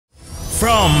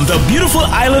From the beautiful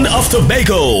island of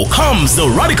Tobago comes the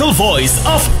radical voice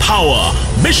of power,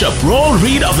 Bishop Roll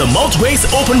Reed of the Mount Grace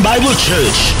Open Bible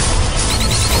Church.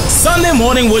 Sunday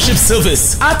morning worship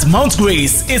service at Mount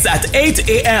Grace is at 8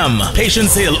 a.m.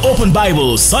 Patience Hill Open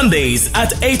Bible Sundays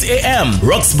at 8 a.m.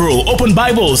 Roxborough Open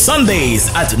Bible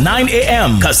Sundays at 9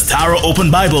 a.m. Castara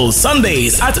Open Bible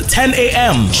Sundays at 10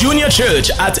 a.m. Junior Church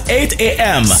at 8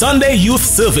 a.m. Sunday Youth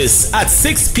Service at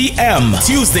 6 p.m.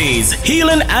 Tuesdays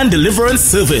Healing and Deliverance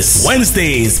Service.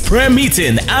 Wednesdays Prayer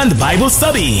Meeting and Bible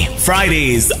Study.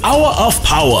 Fridays Hour of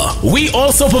Power. We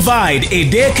also provide a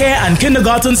daycare and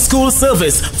kindergarten school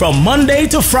service from Monday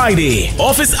to Friday.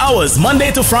 Office hours Monday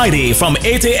to Friday from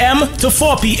 8 a.m. to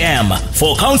 4 p.m.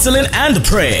 For counseling and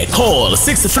prayer, call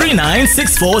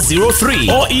 639-6403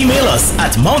 or email us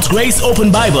at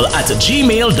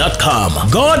mountgraceopenbible@gmail.com.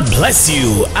 God bless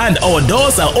you, and our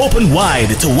doors are open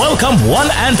wide to welcome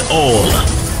one and all.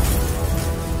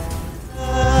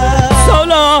 So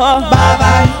long,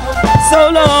 bye-bye. So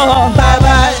long,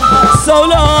 bye-bye. So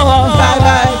long,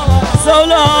 bye-bye. So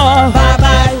long,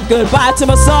 bye-bye. Goodbye to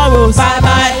my sorrows,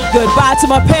 bye-bye. Goodbye to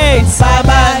my pains,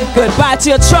 bye-bye. Goodbye to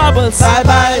your troubles,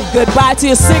 bye-bye. Goodbye to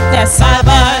your sickness,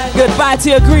 bye-bye. Goodbye to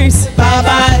your griefs,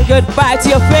 bye-bye. Goodbye to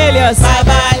your failures,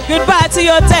 bye-bye. Goodbye to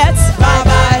your debts,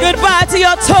 bye-bye. Goodbye to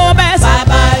your torments,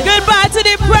 bye-bye. Goodbye to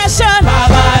depression,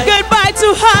 bye-bye. Goodbye to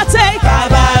heartache,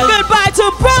 bye-bye. Goodbye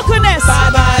to brokenness,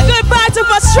 bye-bye. Goodbye to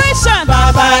frustration,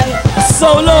 bye-bye.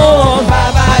 So long,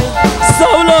 bye-bye. So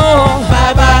long,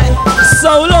 bye-bye.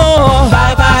 So long,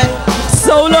 bye-bye.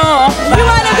 So long. Bye-bye. You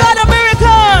are the God of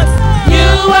miracles. You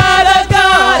are the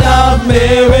God of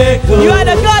miracles. You are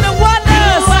the God of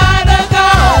wonders. You are the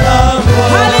God of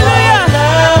wonders. Hallelujah.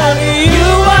 You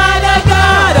are the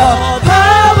God of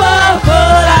powerful.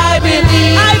 I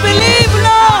believe. I believe,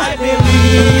 Lord. I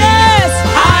believe. Yes.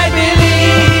 I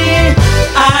believe.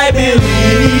 I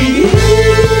believe.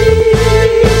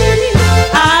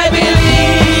 I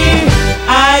believe.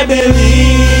 I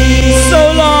believe.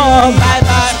 So long.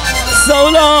 Bye-bye. So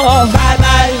long.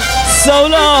 Bye-bye. So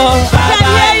long. Bye-bye. I can't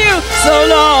hear you. So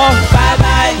long.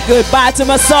 Bye-bye. Goodbye to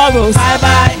my sorrows.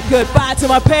 Bye-bye. Goodbye to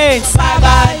my pains.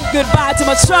 Bye-bye. Goodbye to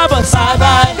my troubles.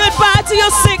 Bye-bye. Goodbye to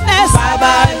your sickness.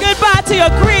 Bye-bye. Goodbye to your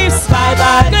griefs.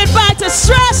 Bye-bye. Goodbye to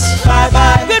stress.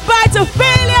 Bye-bye. Goodbye to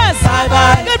failures.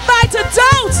 Bye-bye. Goodbye to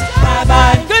doubt.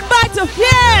 Bye-bye. Goodbye to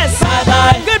fears.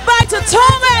 Bye-bye. Goodbye to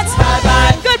torment.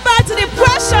 Bye-bye. Goodbye to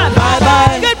depression.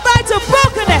 Bye-bye. Goodbye to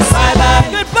brokenness.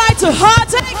 Bye-bye. Goodbye to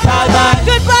heartache. Bye-bye.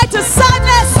 Goodbye to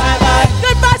sadness. Bye-bye.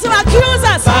 Goodbye to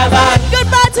accusers. Bye-bye.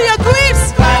 Goodbye to your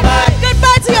griefs. Bye-bye.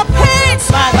 Goodbye to your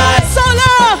pains. Bye-bye. So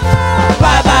long.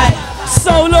 Bye-bye.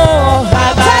 So long.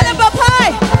 Bye-bye. Tell them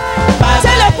bye-bye. Bye-bye.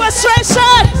 Tell your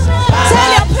frustration. Bye-bye. Tell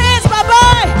your pains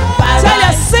bye-bye. Bye-bye. Tell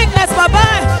your sickness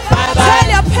bye-bye. Bye-bye. Tell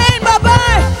your pain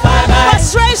bye-bye. Bye-bye.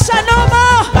 Frustration no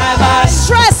more. Bye-bye.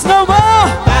 Stress no more.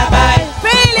 Bye-bye.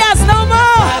 Failures no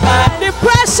more. Bye-bye.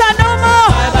 Depression no more.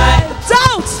 Bye-bye.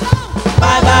 Doubt.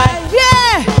 Bye-bye.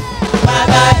 Yeah.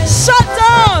 Bye-bye. Shut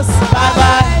doors.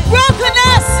 Bye-bye.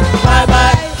 Brokenness.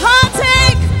 Bye-bye.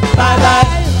 Heartache.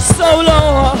 Bye-bye. So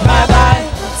long. Bye-bye.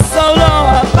 So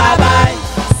long. Bye-bye.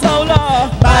 So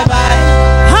long. Bye-bye.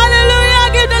 Hallelujah.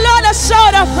 Give the Lord a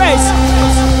shout of praise.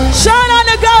 Shout on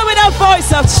the God with a voice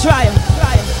of triumph.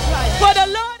 For the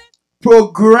Lord.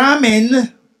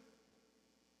 Programming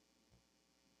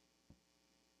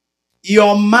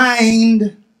your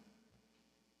mind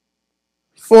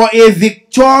for a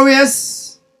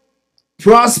victorious,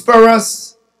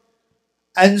 prosperous,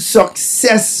 and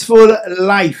successful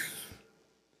life.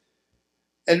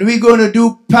 And we're going to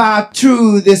do part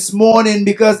 2 this morning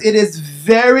because it is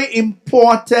very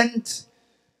important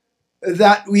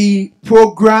that we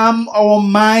program our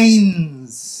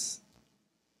minds.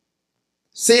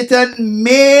 Satan's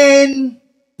main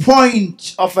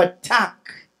point of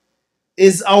attack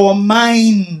is our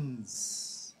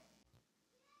minds.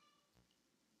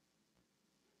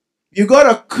 You got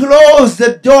to close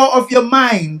the door of your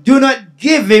mind. Do not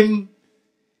give him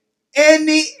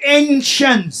any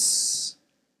entrance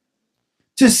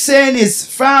to send his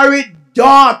fiery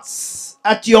darts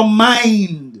at your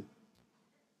mind.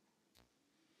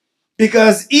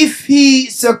 Because if he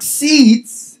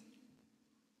succeeds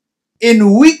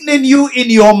in weakening you in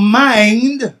your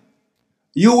mind,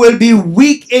 you will be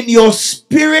weak in your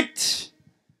spirit,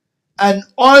 and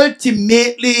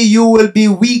ultimately you will be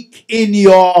weak in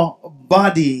your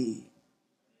body.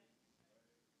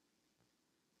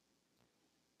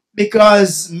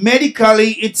 Because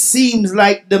medically it seems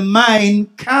like the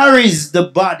mind carries the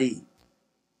body.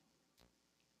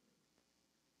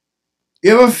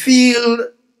 You ever feel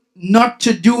not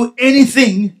to do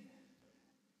anything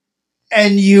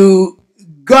and you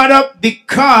got up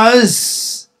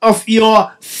because of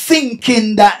your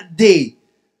thinking that day,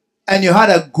 and you had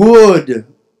a good,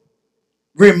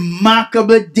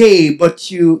 remarkable day,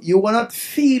 but you were not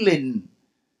feeling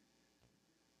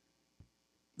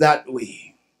that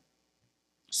way.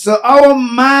 So our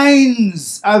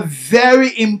minds are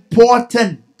very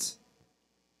important,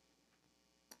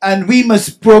 and we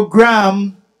must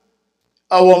program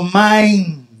our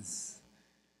minds.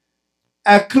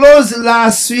 I closed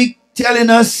last week telling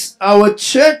us our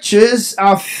churches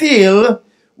are filled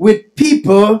with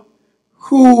people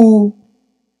who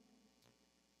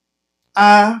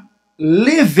are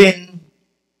living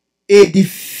a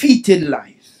defeated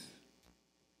life.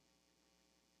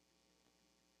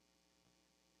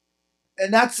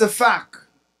 And that's a fact.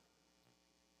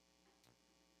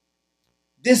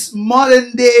 This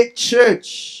modern day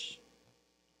church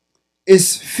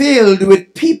is filled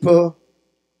with people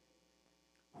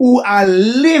who are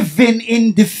living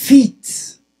in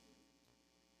defeat.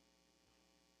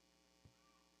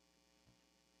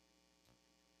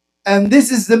 And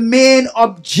this is the main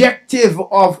objective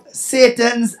of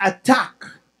Satan's attack: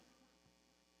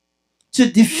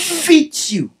 to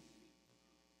defeat you.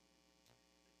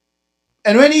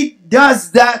 And when he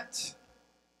does that,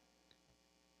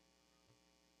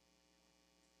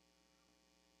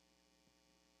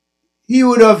 he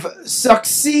would have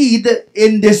succeeded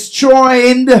in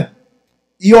destroying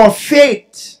your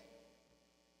faith,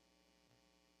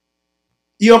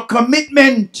 your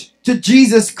commitment to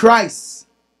Jesus Christ,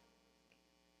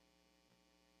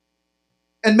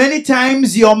 and many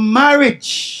times your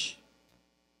marriage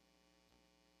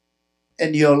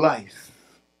and your life.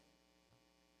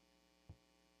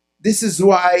 This is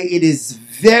why it is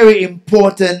very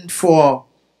important for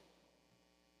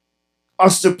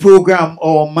us to program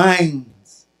our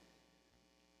minds.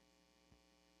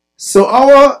 So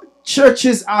our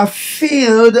churches are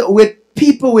filled with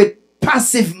people with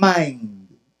passive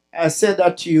mind. I said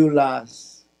that to you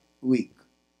last week.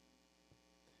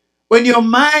 When your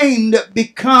mind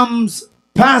becomes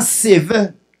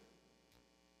passive,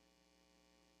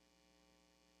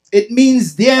 it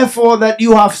means therefore that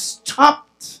you have stopped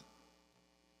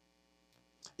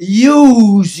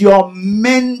use your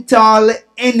mental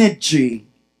energy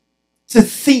to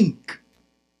think.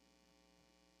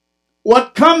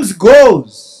 What comes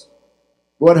goes.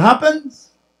 What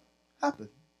happens, happens.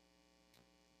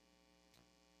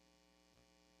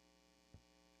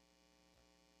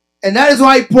 And that is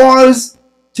why Paul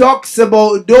talks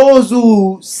about those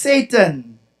who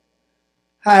Satan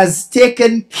has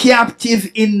taken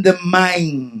captive in the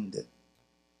mind.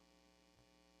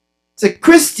 So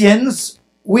Christians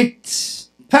with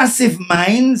passive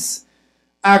minds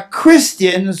are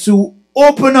Christians who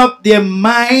open up their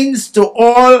minds to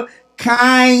all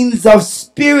kinds of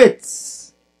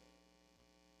spirits.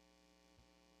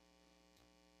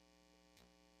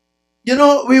 You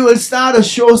know, we will start to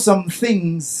show some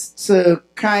things to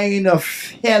kind of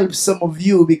help some of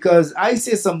you, because I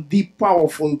say some deep,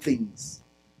 powerful things.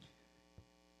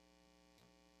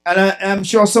 And I'm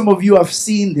sure some of you have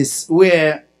seen this,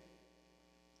 where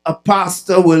a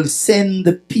pastor will send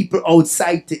the people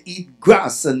outside to eat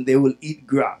grass, and they will eat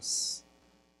grass.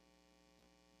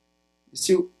 You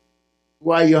see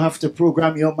why you have to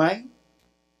program your mind?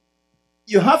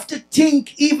 You have to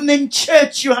think. Even in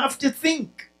church, you have to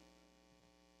think.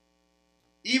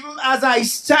 Even as I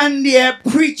stand here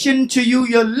preaching to you,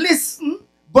 you listen,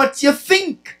 but you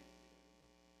think.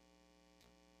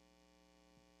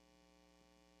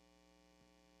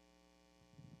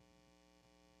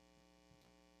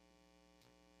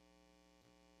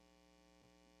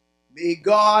 May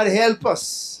God help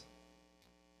us.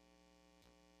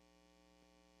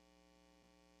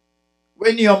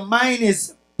 When your mind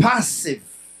is passive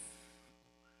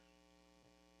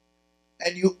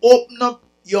and you open up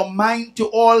your mind to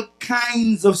all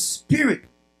kinds of spirit,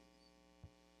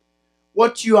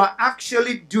 what you are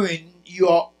actually doing, you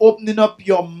are opening up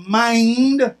your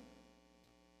mind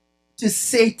to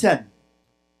Satan.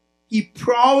 He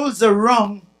prowls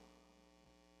around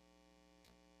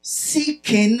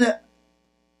seeking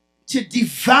to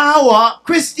devour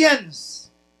Christians.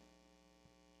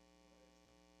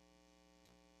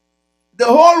 The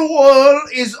whole world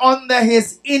is under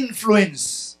his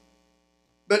influence,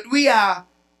 but we are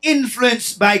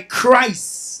influenced by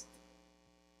Christ.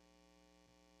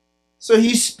 So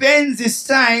he spends his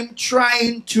time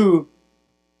trying to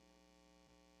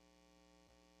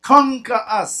conquer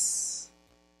us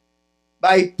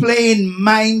by playing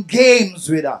mind games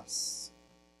with us.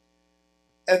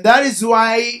 And that is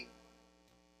why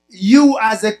you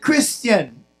as a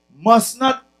Christian must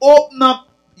not open up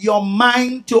your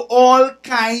mind to all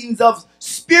kinds of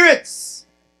spirits.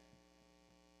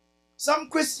 Some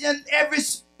Christians, every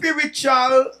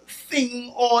spiritual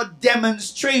thing or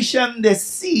demonstration they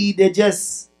see, they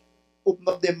just open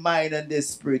up their mind and their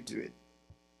spirit to it.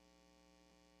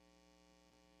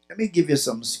 Let me give you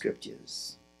some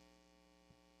scriptures.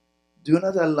 Do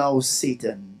not allow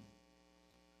Satan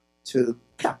to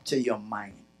capture your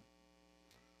mind.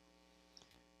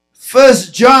 1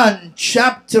 John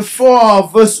chapter 4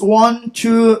 verse 1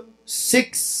 to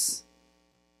 6.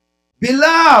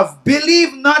 Beloved,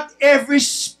 believe not every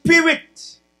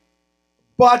spirit,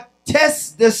 but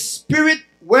test the spirit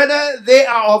whether they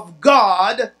are of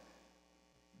God,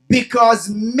 because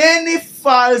many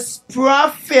false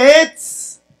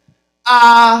prophets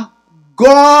are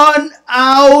gone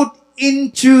out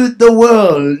into the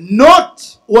world.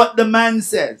 Note what the man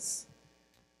says.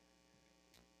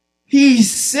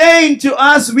 He's saying to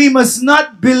us we must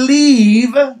not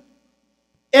believe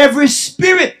every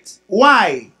spirit.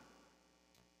 Why?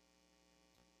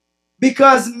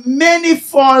 Because many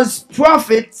false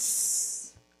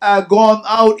prophets are gone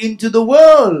out into the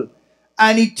world.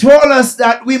 And he told us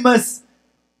that we must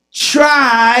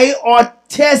try or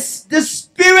test the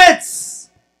spirits.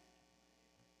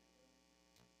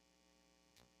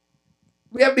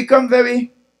 We have become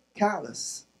very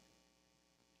callous.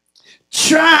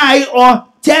 Try or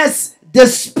test the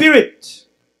spirit.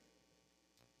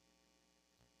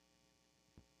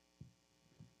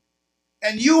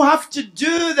 And you have to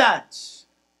do that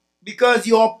because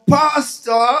your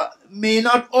pastor may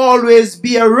not always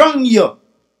be around you.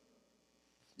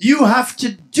 You have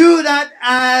to do that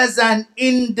as an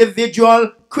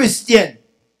individual Christian.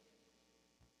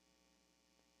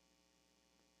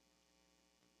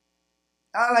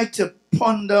 I like to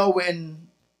ponder when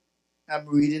I'm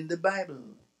reading the Bible,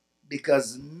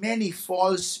 because many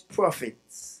false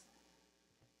prophets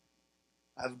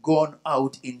have gone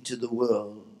out into the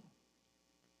world.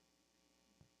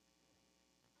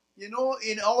 You know,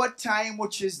 in our time,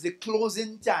 which is the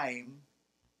closing time,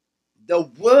 the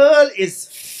world is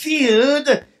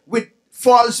filled with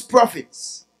false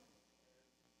prophets.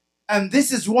 And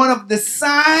this is one of the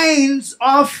signs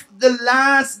of the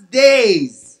last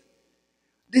days.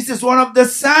 This is one of the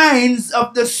signs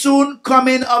of the soon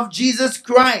coming of Jesus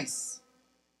Christ.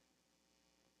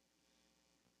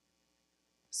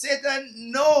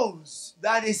 Satan knows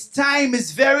that his time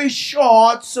is very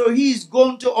short, so he's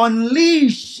going to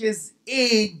unleash his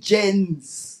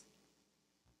agents.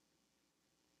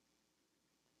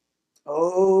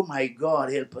 Oh my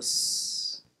God, help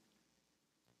us.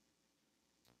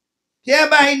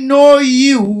 Hereby know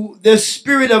you the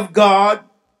Spirit of God.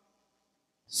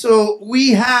 So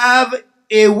we have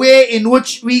a way in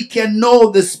which we can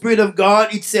know the Spirit of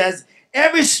God. It says,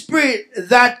 every spirit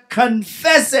that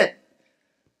confesseth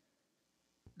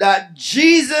that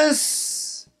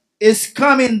Jesus is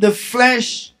come in the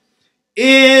flesh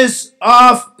is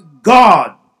of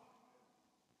God.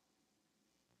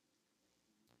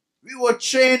 We were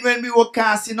trained when we were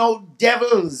casting out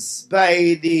devils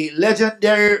by the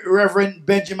legendary Reverend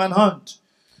Benjamin Hunt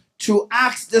to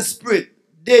ask the Spirit,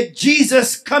 did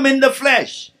Jesus come in the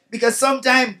flesh? Because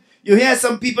sometimes you hear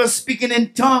some people speaking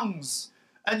in tongues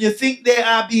and you think they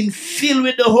are being filled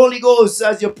with the Holy Ghost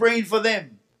as you're praying for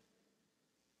them.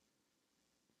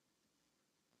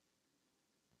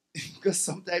 Because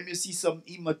sometimes you see some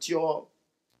immature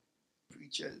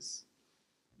preachers.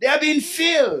 They are being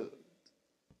filled.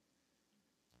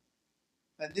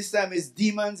 And this time it's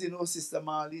demons, Sister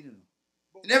Marlene.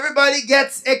 And everybody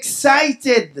gets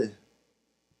excited.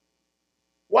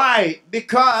 Why?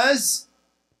 Because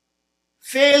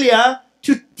failure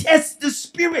to test the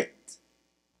spirit.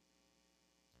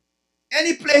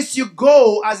 Any place you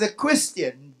go as a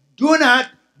Christian, do not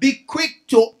be quick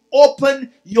to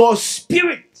open your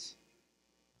spirit.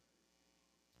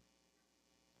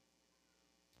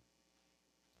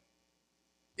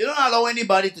 You don't allow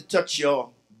anybody to touch your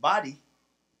body.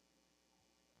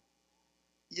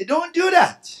 You don't do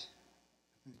that.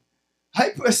 I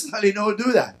personally don't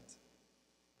do that.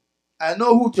 I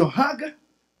know who to hug,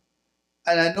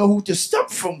 and I know who to stop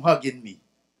from hugging me.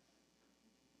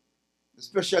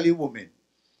 Especially women.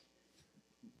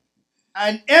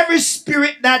 And every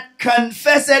spirit that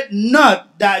confesseth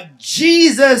not that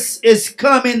Jesus is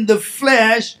come in the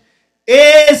flesh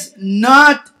is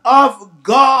not of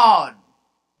God.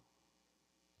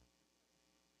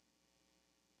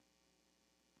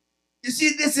 You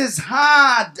see, this is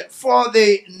hard for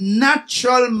the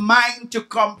natural mind to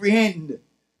comprehend.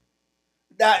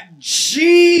 That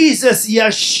Jesus,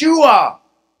 Yeshua,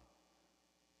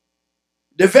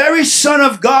 the very Son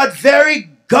of God, very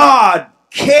God,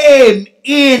 came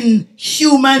in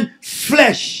human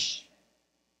flesh.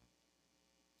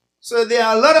 So there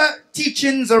are a lot of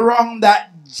teachings around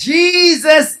that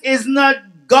Jesus is not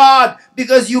God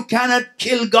because you cannot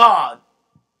kill God.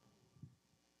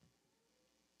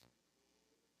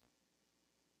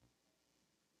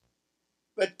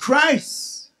 But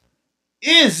Christ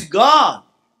is God.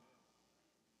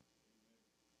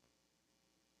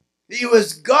 He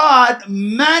was God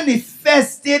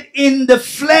manifested in the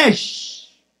flesh.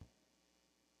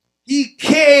 He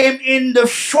came in the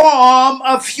form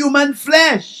of human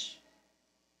flesh.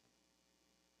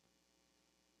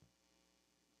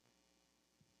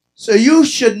 So you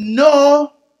should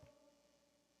know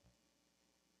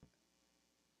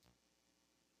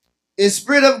a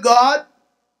spirit of God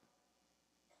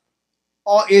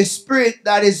or a spirit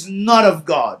that is not of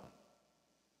God.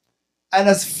 And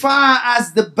as far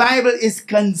as the Bible is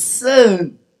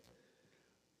concerned,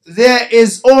 there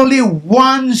is only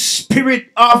one Spirit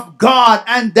of God,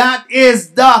 and that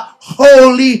is the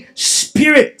Holy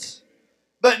Spirit.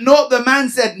 But note the man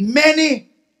said, many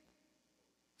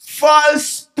false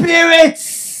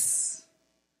spirits.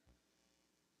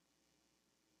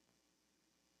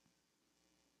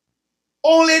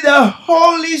 Only the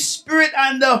Holy Spirit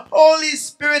and the Holy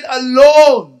Spirit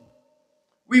alone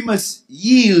we must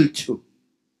yield to.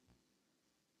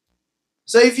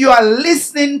 So if you are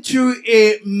listening to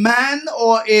a man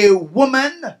or a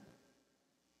woman,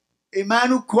 a man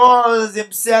who calls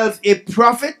himself a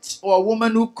prophet or a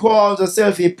woman who calls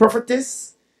herself a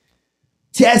prophetess,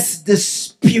 test the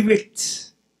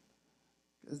spirit,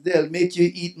 because they'll make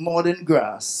you eat more than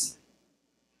grass,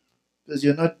 because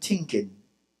you're not thinking.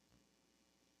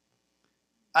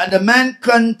 And the man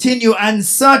continued, and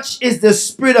such is the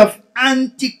spirit of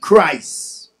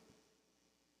Antichrist,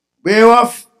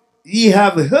 whereof ye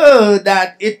have heard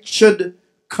that it should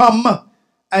come,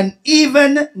 and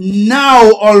even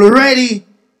now already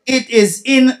it is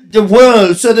in the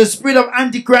world. So the spirit of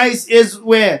Antichrist is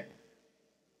where?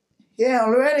 Here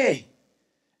already.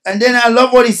 And then I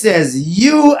love what he says.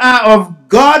 You are of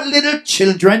God, little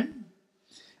children,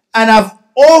 and have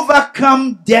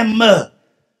overcome them.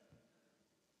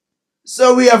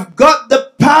 So we have got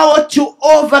the power to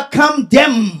overcome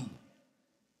them.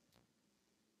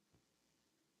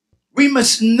 We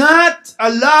must not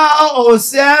allow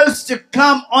ourselves to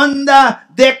come under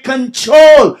their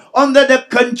control, under the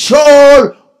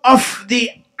control of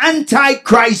the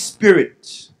Antichrist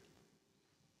spirit.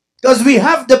 Because we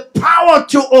have the power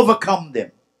to overcome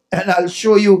them. And I'll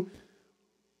show you,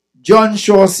 John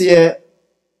shows here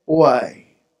why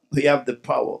we have the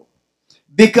power.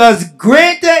 Because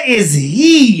greater is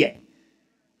he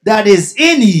that is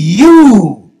in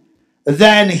you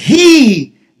than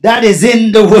he that is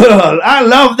in the world. I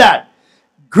love that.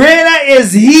 Greater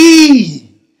is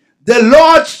he, the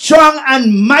Lord strong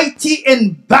and mighty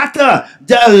in battle,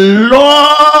 the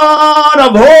Lord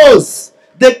of hosts,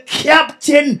 the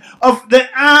captain of the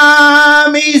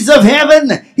armies of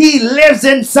heaven. He lives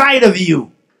inside of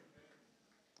you.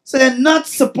 So you're not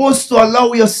supposed to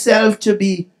allow yourself to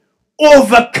be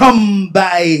overcome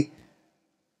by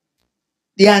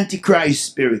the Antichrist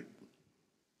spirit.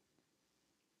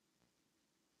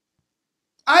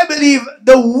 I believe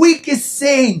the weakest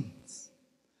saints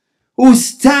who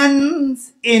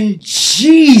stands in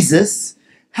Jesus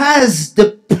has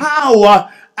the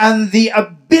power and the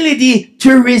ability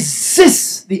to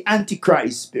resist the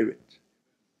Antichrist spirit.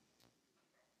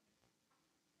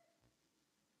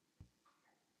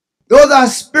 Those are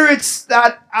spirits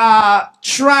that are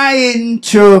trying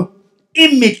to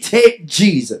imitate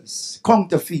Jesus,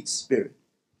 counterfeit spirit.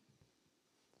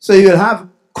 So you'll have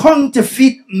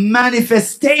counterfeit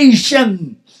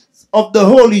manifestations of the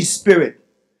Holy Spirit,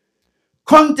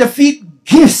 counterfeit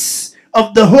gifts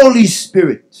of the Holy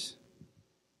Spirit.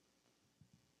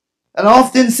 And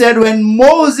often said, when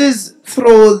Moses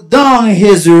threw down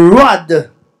his rod,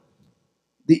 the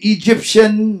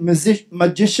Egyptian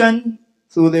magician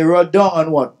threw the rod down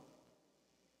on what?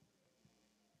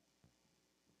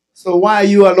 So why are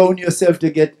you allowing yourself to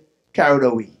get carried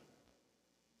away?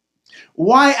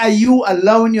 Why are you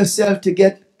allowing yourself to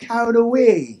get carried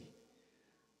away?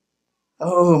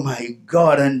 Oh my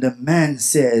God. And the man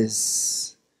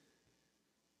says,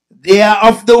 they are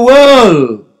of the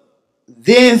world.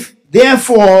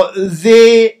 Therefore,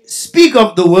 they speak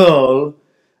of the world,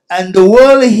 and the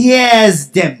world hears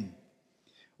them.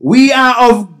 We are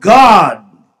of God.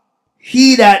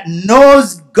 He that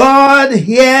knows God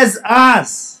hears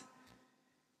us.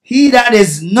 He that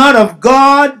is not of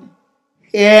God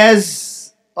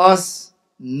hears us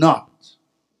not.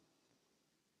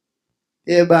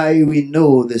 Hereby we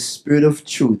know the spirit of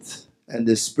truth and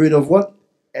the spirit of what?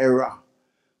 error.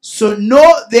 So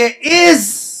no, there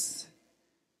is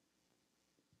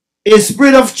a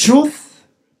spirit of truth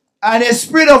and a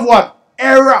spirit of what?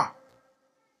 Error.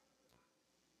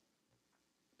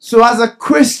 So as a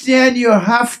Christian, you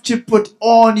have to put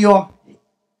on your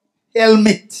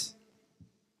helmet.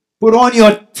 Put on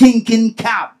your thinking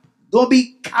cap. Don't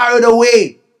be carried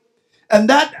away. And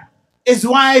that is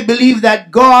why I believe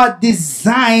that God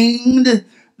designed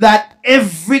that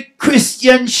every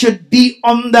Christian should be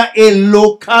under a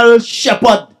local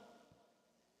shepherd.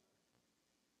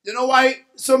 You know why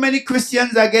so many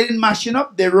Christians are getting mashing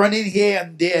up? They're running here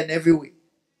and there and everywhere.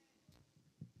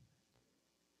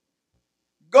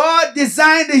 God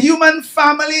designed the human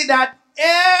family that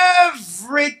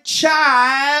every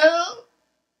child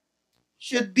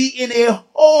should be in a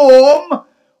home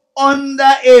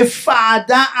under a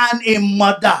father and a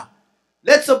mother.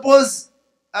 Let's suppose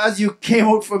as you came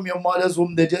out from your mother's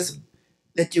womb, they just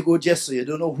let you go just so you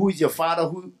don't know who is your father,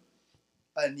 who,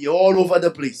 and you're all over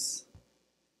the place.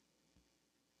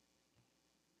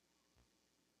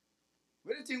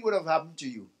 What do you think would have happened to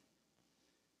you?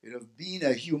 You'd have been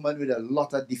a human with a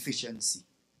lot of deficiency.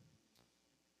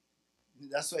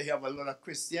 That's why you have a lot of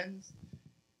Christians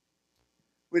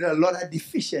with a lot of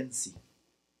deficiency.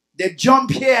 They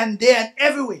jump here and there and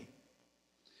everywhere.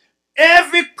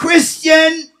 Every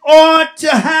Christian ought to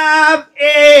have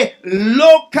a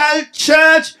local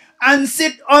church and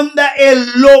sit under a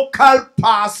local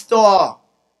pastor.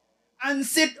 And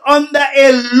sit under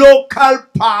a local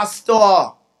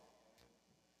pastor.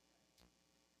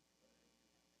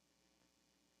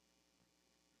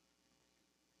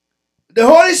 The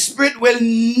Holy Spirit will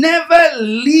never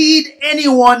lead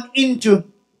anyone into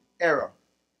error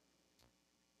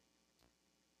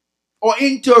or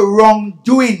into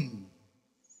wrongdoing.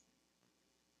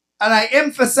 And I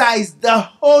emphasize the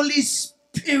Holy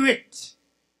Spirit,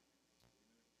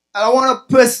 and I want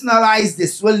to personalize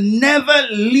this, will never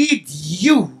lead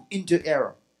you into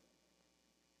error.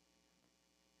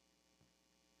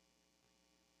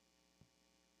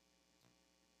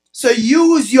 So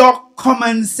use your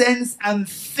common sense and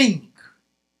think.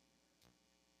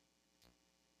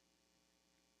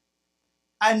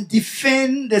 And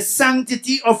defend the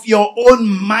sanctity of your own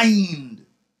mind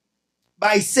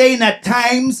by saying at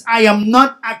times, I am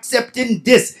not accepting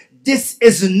this. This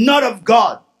is not of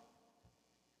God.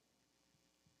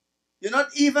 You're not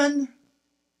even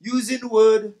using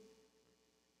word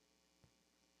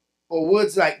or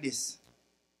words like this.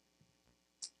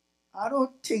 I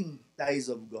don't think that is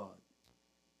of God.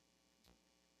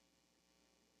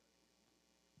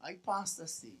 I passed the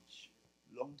stage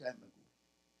a long time ago.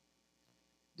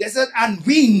 They said, and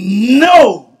we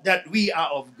know that we are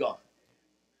of God.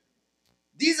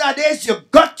 These are days you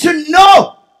got to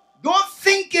know. Don't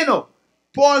think,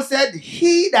 Paul said,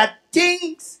 he that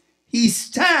thinks he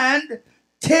stand,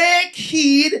 take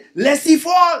heed lest he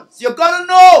falls. You got to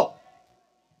know.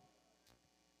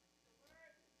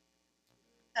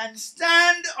 And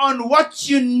stand on what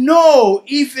you know.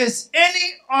 If it's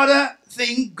any other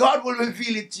thing, God will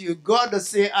reveal it to you. God will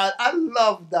say, I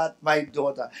love that, my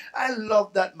daughter. I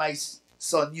love that, my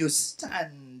son. You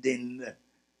standing.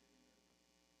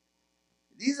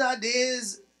 These are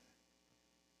days,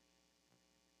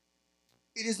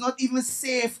 it is not even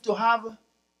safe to have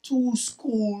two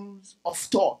schools of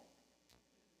thought.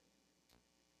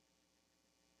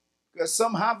 Because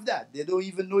some have that. They don't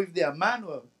even know if they are a man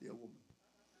or they're a woman.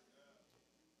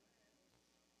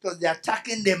 Because they're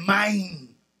attacking the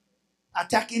mind.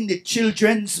 Attacking the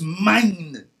children's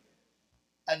mind.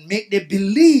 And make them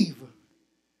believe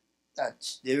that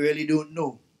they really don't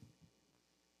know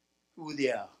who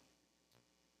they are.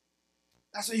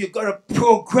 That's why you've got to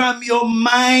program your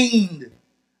mind.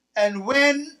 And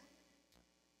when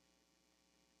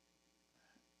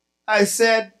I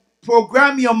said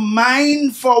program your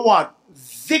mind for what?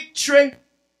 Victory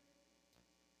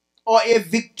or a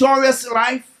victorious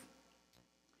life,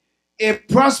 a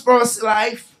prosperous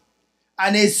life,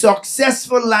 and a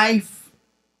successful life.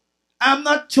 I'm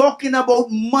not talking about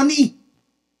money.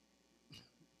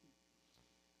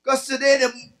 Because today,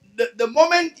 the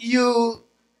moment you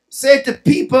say to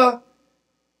people,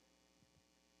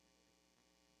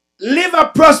 live a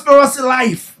prosperous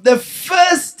life, the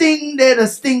first thing they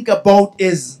just think about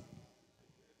is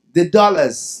the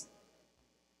dollars.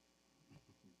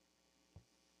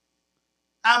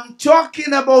 I'm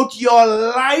talking about your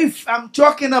life. I'm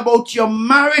talking about your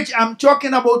marriage. I'm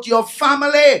talking about your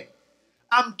family.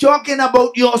 I'm talking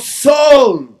about your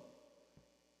soul.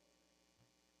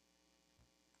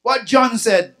 What John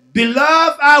said,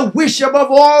 beloved, I wish above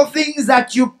all things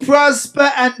that you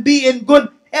prosper and be in good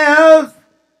health,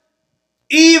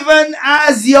 even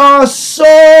as your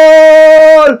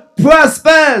soul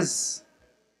prospers.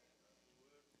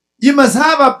 You must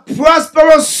have a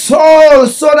prosperous soul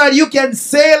so that you can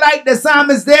say like the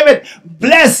psalmist David,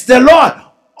 bless the Lord,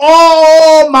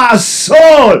 oh my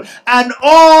soul, and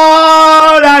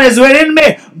all that is within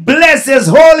me. Bless his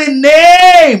holy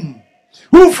name,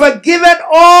 who forgiveth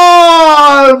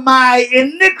all my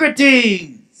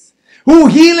iniquities, who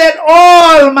healeth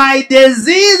all my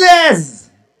diseases,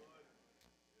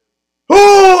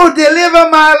 who deliver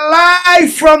my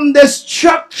life from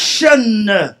destruction,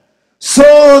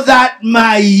 so that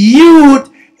my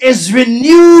youth is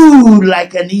renewed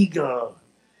like an eagle.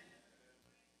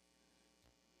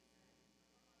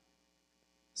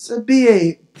 So be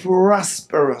a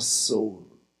prosperous soul,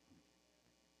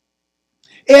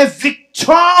 a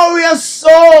victorious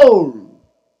soul.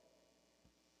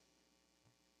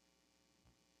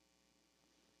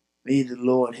 May the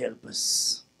Lord help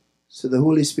us. So the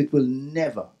Holy Spirit will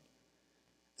never,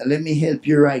 and let me help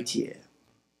you right here.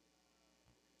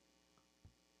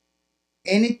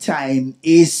 Anytime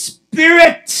a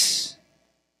spirit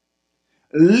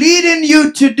leading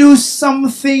you to do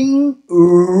something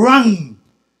wrong,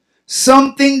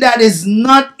 something that is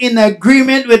not in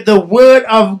agreement with the word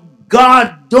of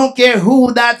God, don't care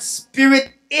who that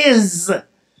spirit is,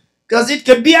 because it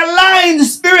could be a lying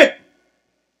spirit,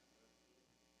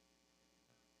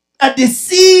 a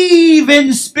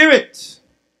deceiving spirit,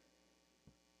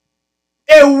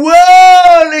 a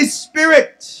worldly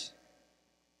spirit,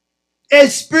 a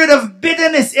spirit of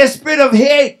bitterness, a spirit of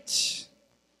hate.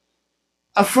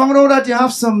 I found out that you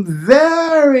have some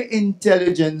very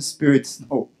intelligent spirits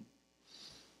now.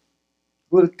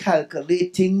 Will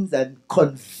calculate things and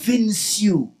convince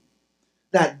you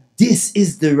that this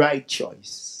is the right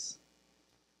choice.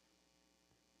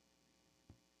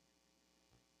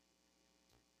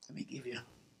 Let me give you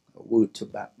a word to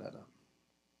back that up.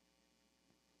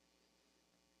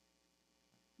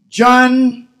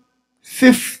 John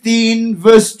 15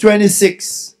 verse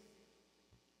 26,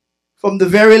 from the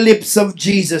very lips of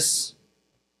Jesus.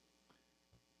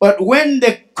 But when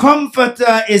the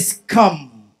Comforter is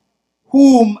come,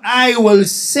 whom I will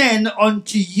send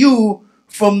unto you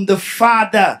from the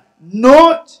Father.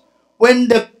 Note, when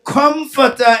the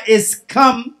Comforter is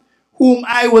come, whom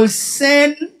I will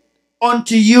send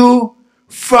unto you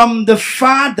from the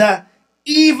Father,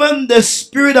 even the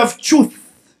Spirit of truth,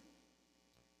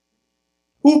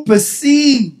 who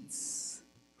proceeds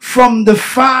from the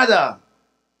Father,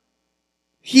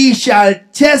 he shall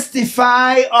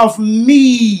testify of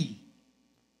me.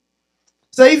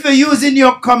 So if you're using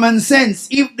your common sense,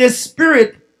 if the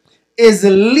Spirit is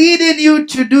leading you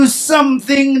to do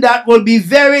something that will be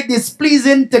very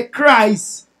displeasing to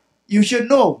Christ, you should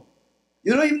know.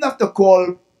 You don't even have to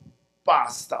call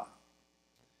pastor.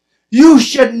 You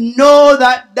should know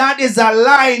that that is a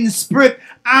lying spirit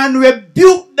and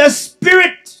rebuke the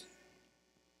spirit.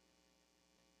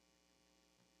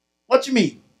 What do you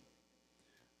mean?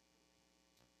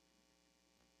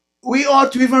 We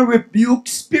ought to even rebuke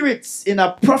spirits in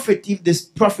a prophet if this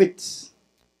prophet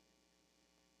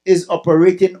is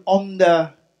operating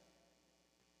under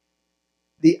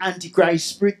the Antichrist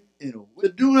spirit. We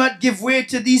do not give way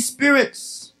to these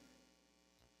spirits.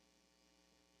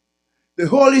 The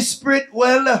Holy Spirit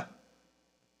will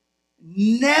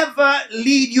never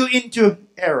lead you into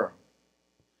error.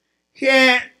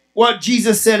 Hear what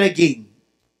Jesus said again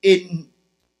in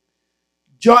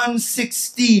John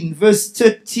 16 verse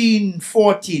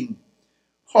 13-14.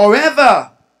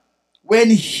 However,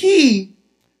 when he,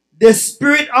 the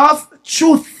Spirit of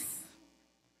truth,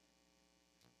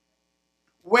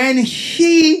 when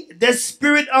he, the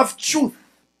Spirit of truth,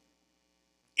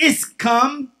 is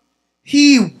come,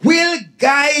 he will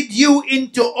guide you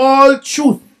into all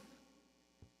truth.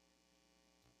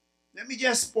 Let me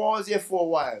just pause here for a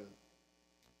while,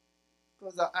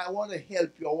 because I want to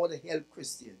help you. I want to help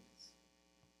Christians,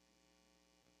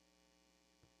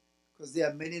 because there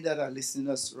are many that are listening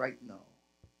to us right now.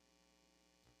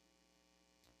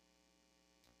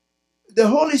 The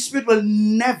Holy Spirit will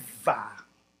never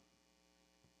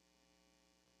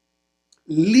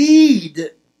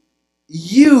lead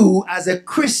you as a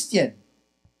Christian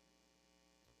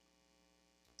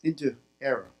into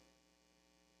error.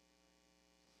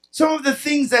 Some of the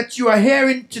things that you are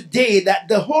hearing today, that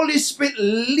the Holy Spirit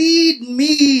lead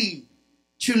me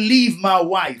to leave my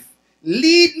wife,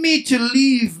 lead me to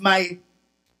leave my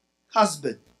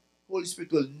husband. Holy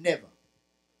Spirit will never.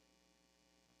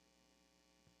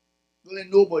 Don't let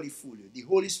nobody fool you. The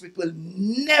Holy Spirit will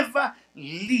never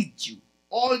lead you.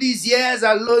 All these years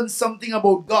I learned something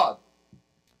about God.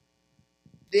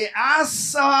 There are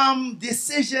some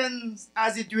decisions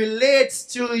as it relates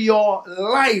to your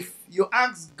life. You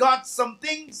ask God some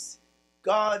things,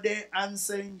 God ain't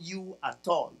answering you at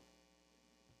all.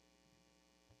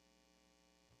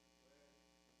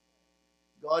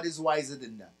 God is wiser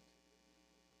than that.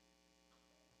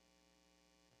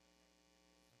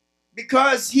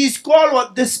 Because he's called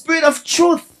what? The Spirit of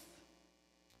truth.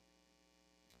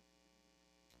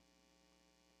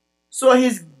 So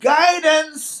his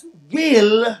guidance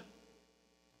will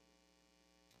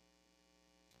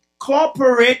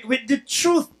cooperate with the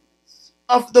truth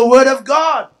of the Word of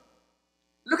God.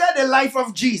 Look at the life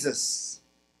of Jesus.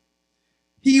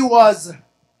 He was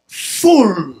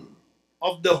full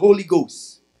of the Holy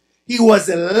Ghost. He was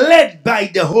led by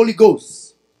the Holy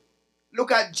Ghost.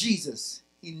 Look at Jesus.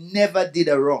 He never did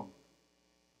a wrong.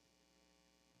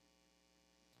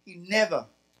 He never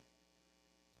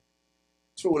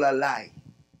told a lie.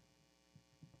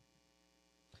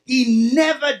 He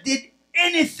never did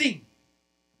anything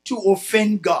to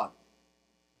offend God.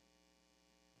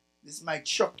 This might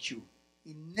shock you.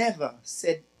 He never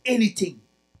said anything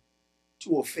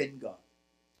to offend God.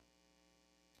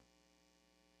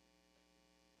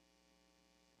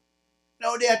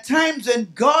 Now, there are times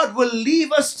when God will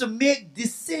leave us to make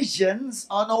decisions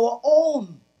on our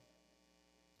own.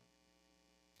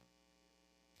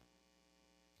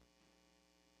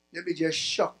 Let me just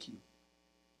shock you.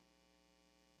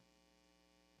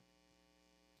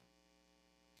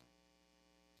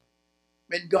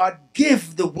 When God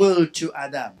gave the world to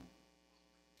Adam,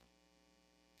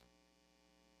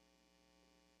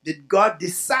 did God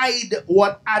decide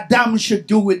what Adam should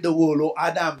do with the world, or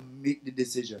Adam make the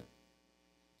decision?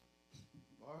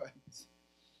 All right.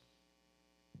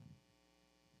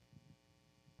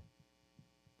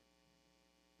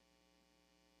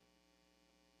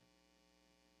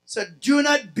 So do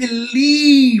not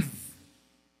believe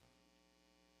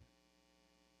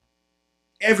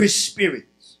every spirit.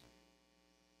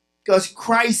 Because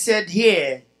Christ said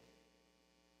here,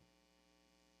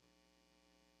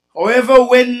 however,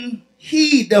 when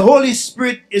he, the Holy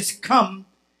Spirit, is come,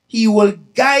 he will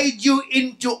guide you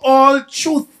into all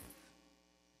truth.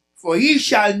 For he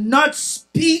shall not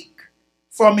speak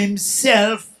from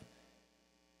himself,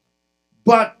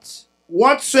 but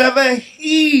whatsoever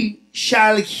he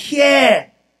shall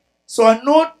hear. So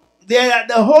note there that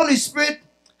the Holy Spirit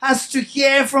has to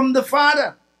hear from the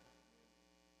Father.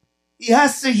 He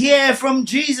has to hear from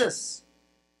Jesus.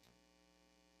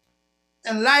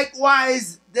 And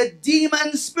likewise, the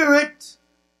demon spirits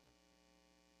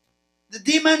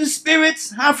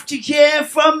have to hear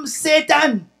from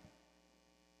Satan.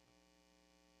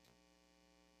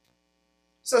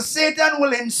 So Satan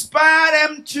will inspire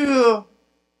them to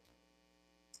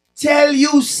tell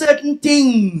you certain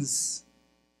things,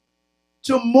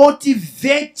 to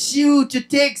motivate you to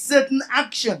take certain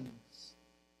action.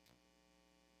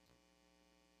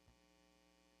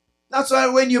 That's why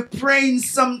when you're praying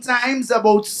sometimes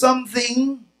about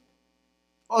something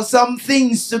or some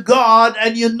things to God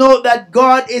and you know that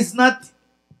God is not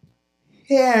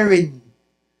hearing,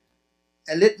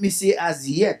 and let me say as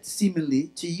yet, seemingly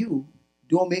to you,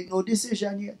 don't make no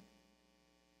decision yet.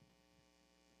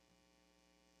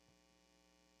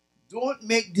 Don't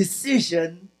make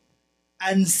decision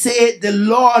and say the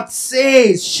Lord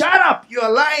says, shut up, you're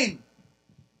lying.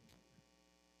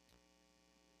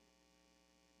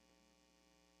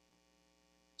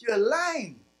 You're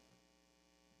lying.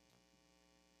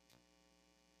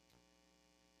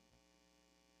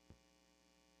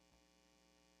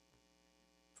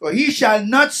 For he shall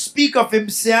not speak of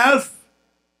himself,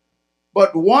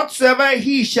 but whatsoever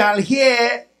he shall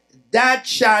hear, that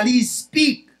shall he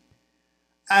speak.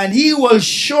 And he will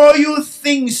show you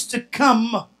things to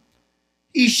come.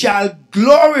 He shall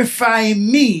glorify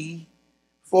me,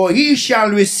 for he shall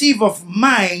receive of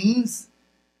mine,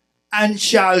 and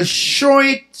shall show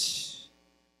it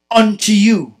unto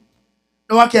you.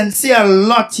 Now I can say a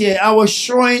lot here. I was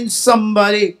showing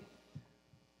somebody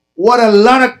what a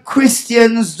lot of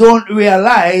Christians don't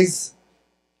realize.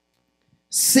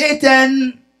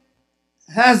 Satan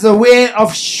has a way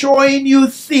of showing you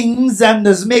things and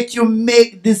does make you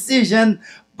make decisions,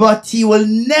 but he will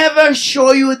never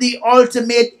show you the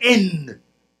ultimate end.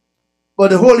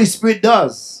 But the Holy Spirit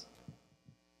does.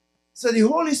 So the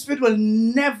Holy Spirit will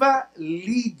never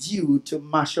lead you to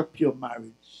mash up your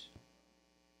marriage.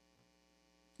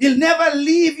 He'll never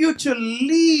leave you to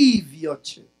leave your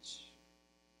church.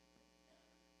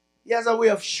 He has a way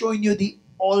of showing you the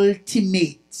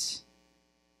ultimate.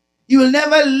 He will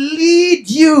never lead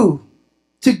you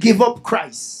to give up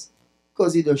Christ,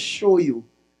 because he'll show you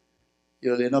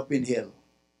you'll end up in hell.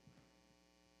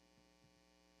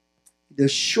 to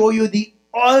show you the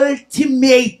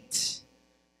ultimate.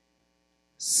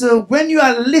 So when you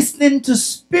are listening to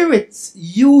spirits,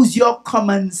 use your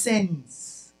common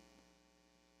sense.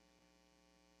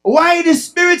 Why the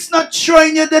spirits not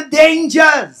showing you the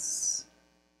dangers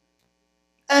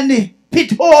and the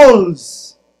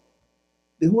pitfalls?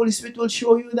 The Holy Spirit will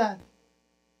show you that.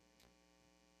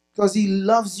 Because He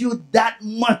loves you that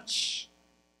much.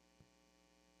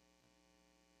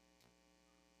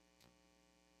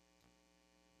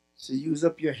 So use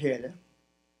up your head.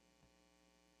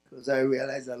 Because I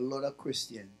realize a lot of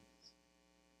Christians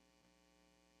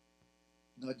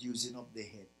not using up their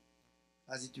head.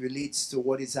 As it relates to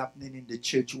what is happening in the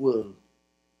church world.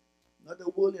 Not the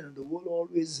world, the world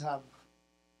always have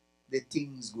the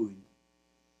things going.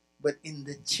 But in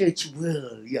the church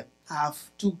world, you have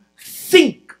to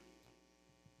think.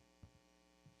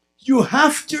 You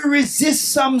have to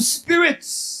resist some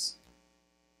spirits.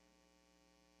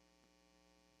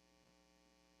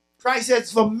 Christ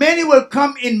says, for many will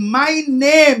come in my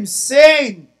name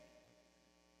saying,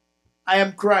 I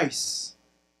am Christ.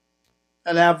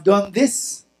 And I have done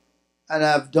this and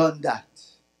I have done that.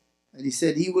 And He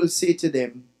said, He will say to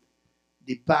them,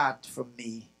 depart from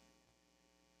me,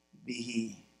 be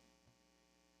He.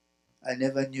 I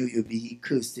never knew you, be He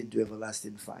cursed into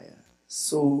everlasting fire.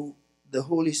 So the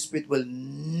Holy Spirit will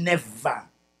never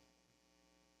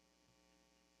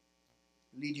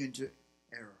lead you into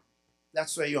error.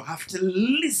 That's why you have to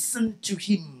listen to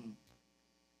Him.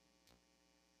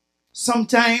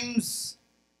 Sometimes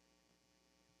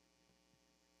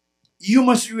you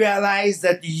must realize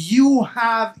that you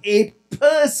have a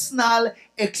personal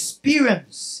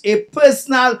experience, a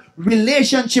personal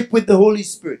relationship with the Holy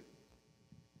Spirit.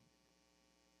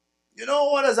 You know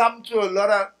what has happened to a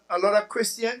lot of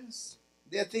Christians?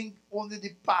 They think only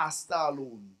the pastor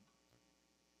alone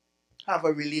have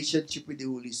a relationship with the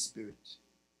Holy Spirit.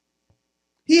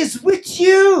 He is with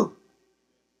you.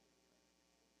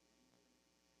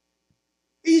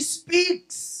 He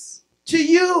speaks to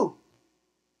you.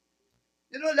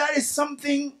 You know, that is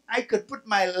something I could put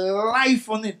my life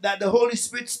on it, that the Holy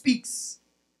Spirit speaks.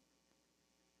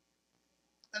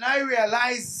 And I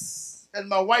realize, and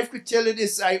my wife could tell you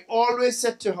this, I always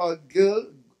said to her, girl,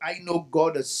 I know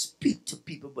God will speak to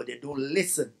people, but they don't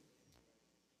listen.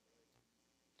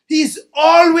 He's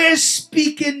always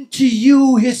speaking to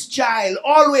you, His child,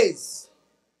 always.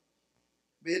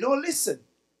 But you don't listen.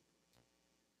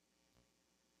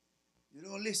 You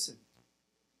don't listen.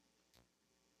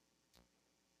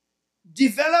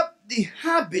 Develop the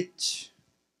habit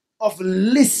of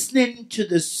listening to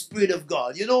the Spirit of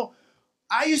God. You know,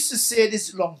 I used to say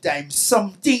this a long time,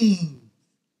 something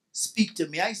speak to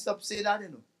me. I stopped saying that, you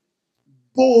know.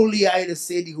 Boldly I had to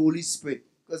say the Holy Spirit.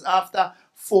 Because after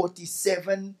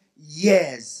 47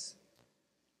 years,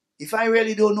 if I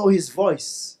really don't know His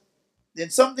voice, then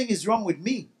something is wrong with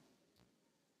me.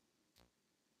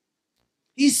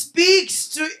 He speaks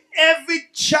to every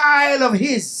child of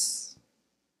His.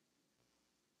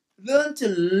 Learn to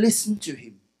listen to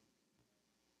Him.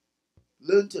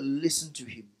 Learn to listen to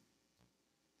Him.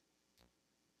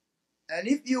 And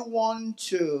if you want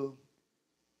to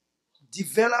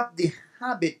develop the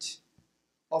habit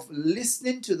of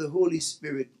listening to the Holy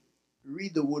Spirit,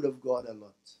 read the Word of God a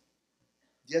lot.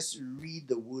 Just read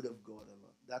the Word of God a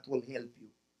lot. That will help you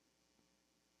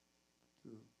to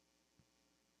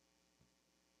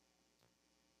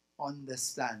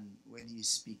understand when He's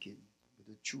speaking,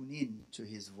 to tune in to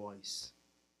His voice.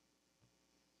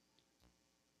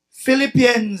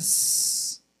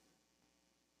 Philippians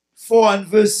 4 and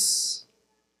verse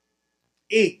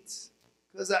 8.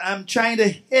 Because I'm trying to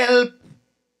help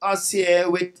us here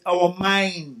with our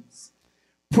minds.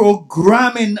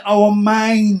 Programming our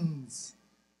minds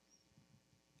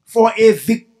for a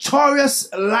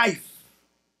victorious life,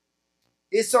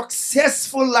 a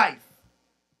successful life,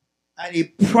 and a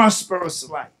prosperous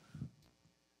life.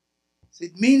 So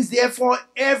it means, therefore,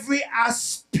 every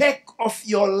aspect of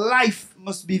your life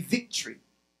must be victory.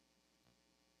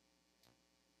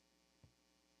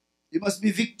 You must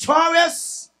be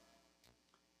victorious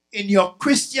in your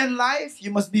Christian life.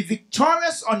 You must be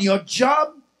victorious on your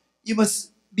job. You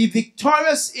must be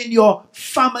victorious in your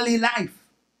family life.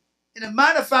 In a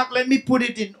matter of fact, let me put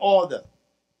it in order.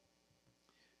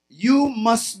 You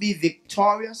must be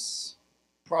victorious,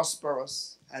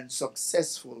 prosperous, and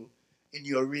successful in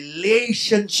your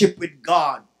relationship with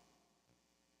God.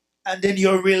 And then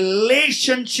your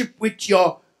relationship with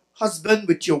your husband,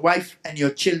 with your wife, and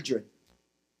your children.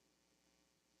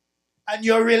 And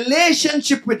your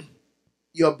relationship with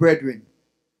your brethren.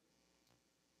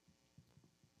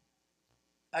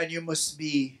 And you must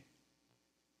be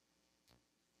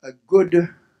a good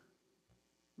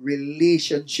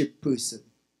relationship person.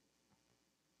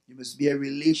 You must be a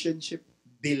relationship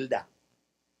builder.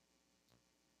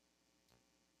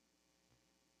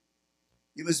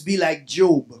 You must be like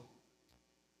Job.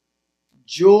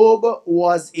 Job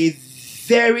was a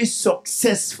very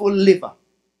successful liver.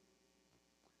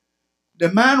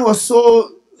 The man was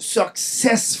so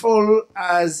successful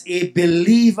as a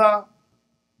believer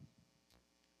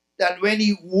that when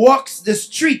he walks the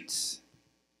streets,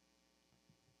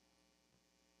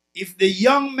 if the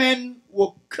young men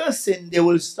were cursing, they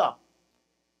will stop.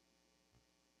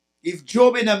 If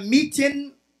Job in a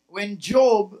meeting, when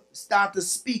Job starts to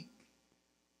speak,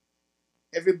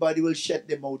 everybody will shut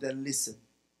them out and listen.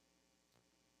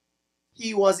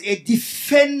 He was a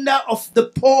defender of the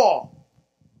poor,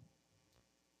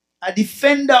 a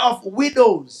defender of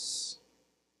widows,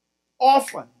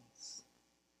 orphans.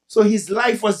 So his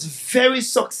life was very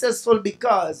successful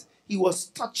because he was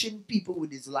touching people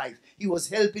with his life. He was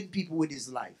helping people with his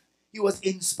life. He was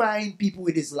inspiring people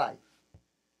with his life.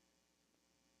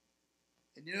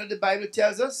 And you know the Bible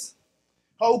tells us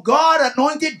how God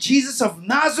anointed Jesus of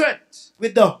Nazareth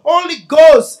with the Holy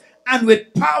Ghost and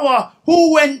with power,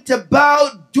 who went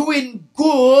about doing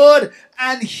good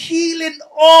and healing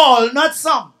all, not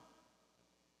some.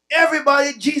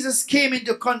 Everybody Jesus came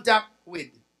into contact with,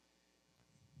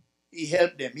 he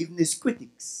helped them, even his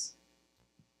critics.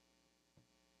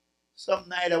 Some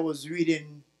night I was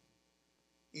reading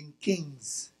in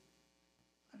Kings,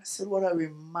 and I said, what a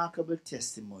remarkable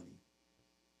testimony.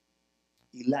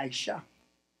 Elisha,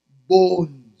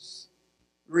 bones,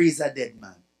 raise a dead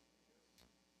man.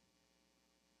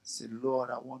 I said, Lord,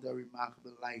 I want a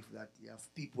remarkable life that you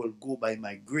have people go by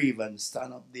my grave and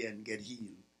stand up there and get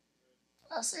healed.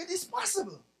 I said, it is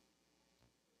possible.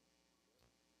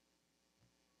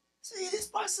 I said, it is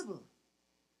possible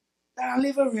that I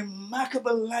live a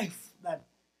remarkable life that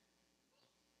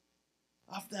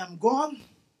after I'm gone,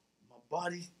 my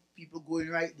body, people going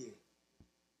right there.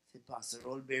 Say, Pastor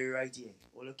Roll bury right here.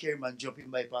 All the carry man jumping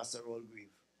by Pastor Roll grave.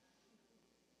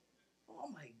 Oh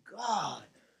my God.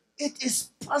 It is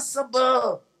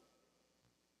possible.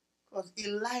 Because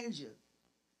Elijah,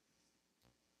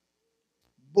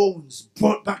 bones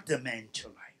brought back the man to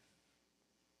life.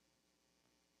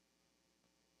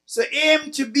 So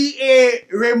aim to be a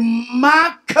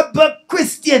remarkable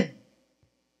Christian.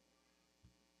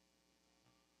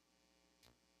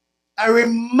 A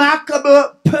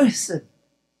remarkable person.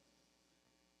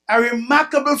 A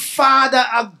remarkable father,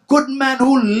 a good man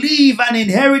who leave an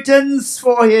inheritance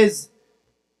for his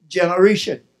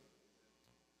generation.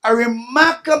 A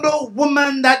remarkable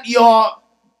woman that your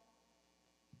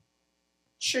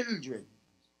children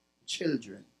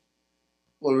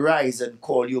will rise and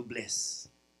call you blessed.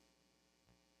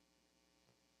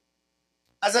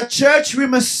 As a church, we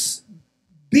must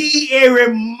be a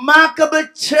remarkable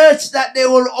church that they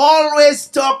will always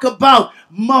talk about.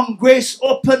 Mount Grace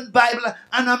Open Bible.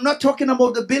 And I'm not talking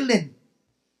about the building.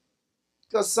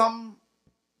 Because some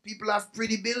people have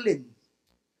pretty buildings.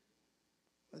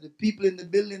 But the people in the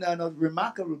building are not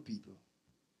remarkable people.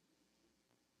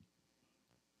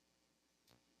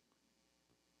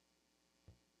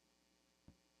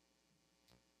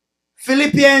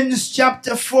 Philippians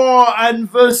chapter 4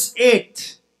 and verse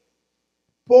 8.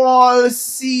 Paul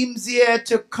seems here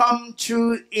to come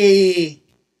to a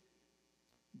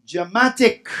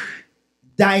dramatic,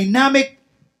 dynamic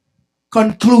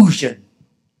conclusion.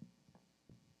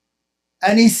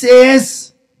 And he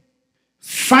says,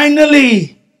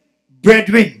 finally,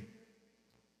 brethren,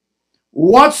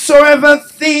 whatsoever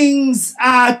things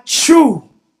are true.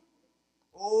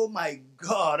 Oh my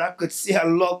God, I could see a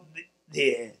lot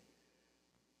there.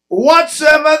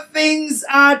 Whatsoever things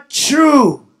are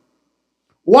true,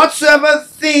 whatsoever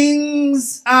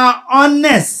things are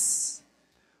honest,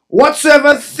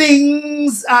 whatsoever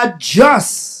things are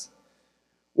just,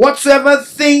 whatsoever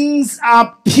things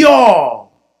are pure,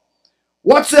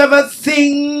 whatsoever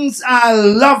things are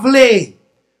lovely,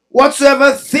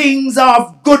 whatsoever things are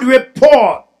of good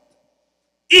report,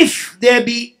 if there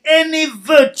be any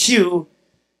virtue,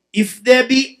 if there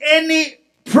be any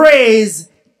praise,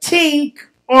 think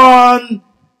on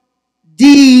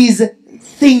these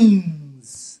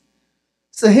things.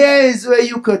 So here is where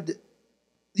you could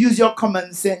use your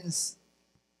common sense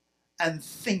and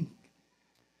think.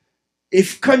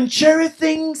 If contrary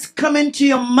things come into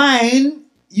your mind,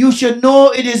 you should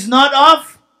know it is not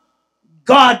of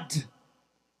God.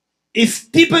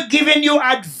 If people giving you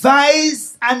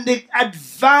advice and the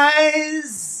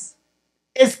advice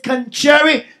is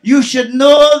contrary, you should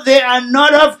know they are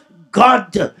not of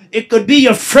God. It could be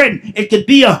your friend. It could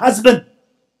be your husband.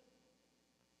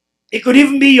 It could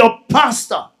even be your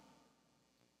pastor.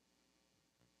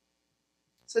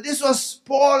 So this was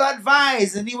Paul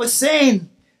advised, and he was saying,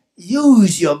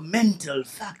 use your mental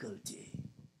faculty.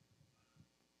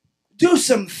 Do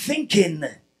some thinking.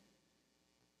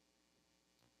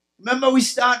 Remember we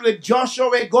start with Joshua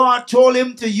where God told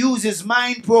him to use his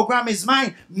mind, program his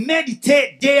mind,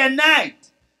 meditate day and night.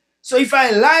 So if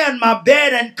I lie on my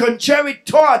bed and contrary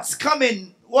thoughts come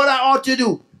in, what I ought to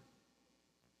do?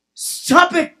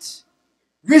 Stop it.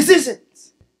 Resist it.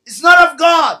 It's not of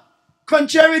God.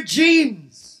 Contrary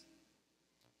dreams.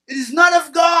 It is not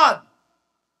of God.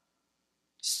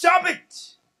 Stop it.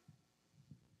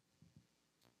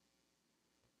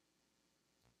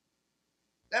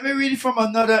 Let me read it from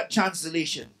another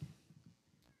translation.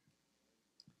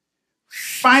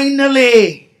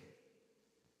 Finally,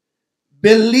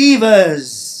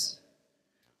 believers,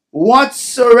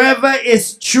 whatsoever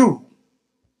is true,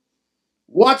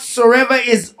 whatsoever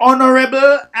is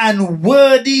honorable and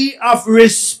worthy of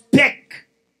respect.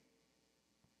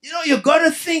 You know, you got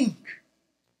to think.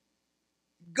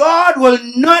 God will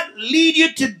not lead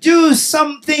you to do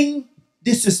something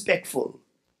disrespectful.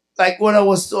 Like when I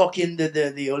was talking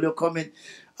the earlier comment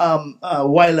a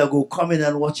while ago, coming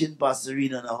and watching Pastor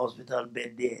Reed on a hospital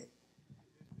bed there.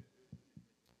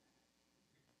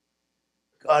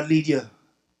 God lead you.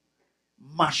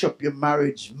 Mash up your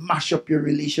marriage. Mash up your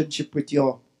relationship with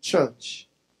your church.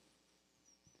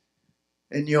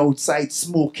 And you're outside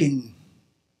smoking,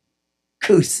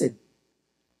 cursing.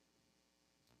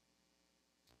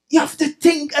 You have to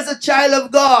think as a child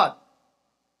of God.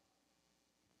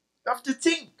 You have to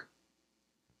think.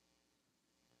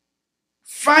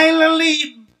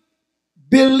 Finally,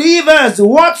 believers,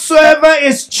 whatsoever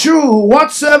is true,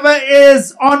 whatsoever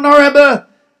is honorable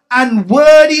and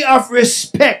worthy of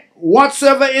respect,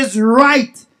 whatsoever is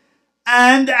right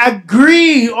and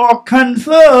agree or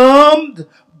confirmed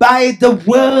by the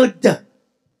word.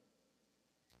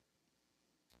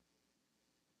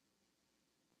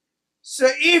 So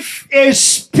if a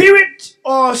spirit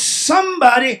or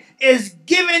somebody is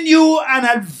giving you an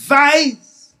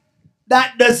advice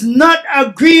that does not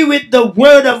agree with the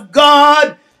word of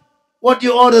God, what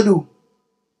you ought to do?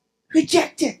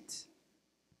 Reject it.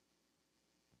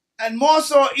 And more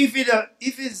so if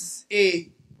it's a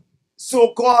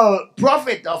so-called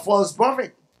prophet or false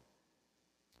prophet.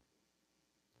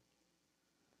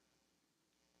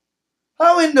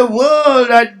 How in the world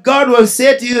that God will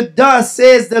say to you, thus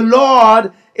says the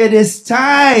Lord, it is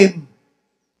time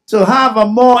to have a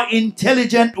more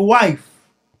intelligent wife.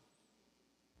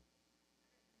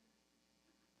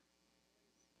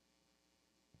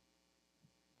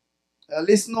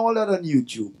 Listen to all that on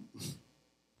YouTube.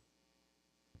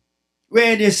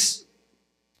 Where this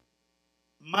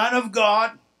man of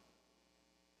God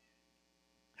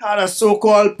had a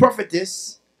so-called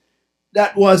prophetess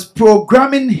that was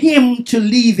programming him to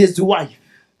leave his wife.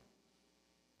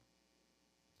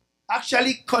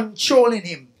 Actually controlling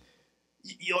him.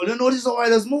 You all notice how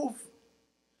others move.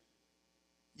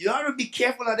 You have to be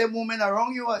careful of the women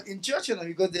around you in church, you know,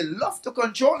 because they love to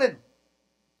control him.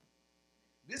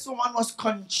 This woman was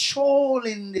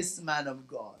controlling this man of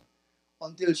God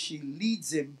until she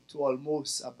leads him to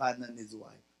almost abandon his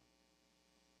wife.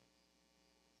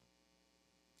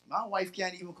 My wife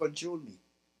can't even control me.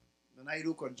 And I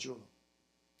do control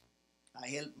her. I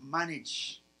help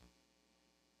manage.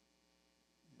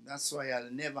 That's why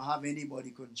I'll never have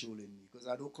anybody controlling me, because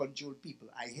I don't control people.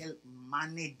 I help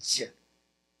manage.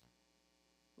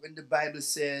 When the Bible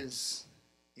says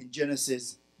in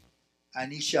Genesis,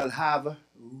 and he shall have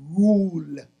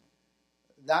rule.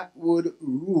 That word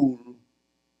rule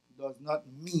does not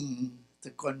mean to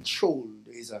control.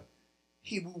 There is a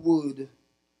Hebrew word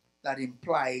that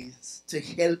implies to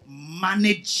help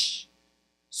manage.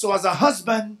 So as a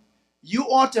husband, you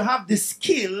ought to have the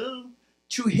skill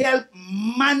to help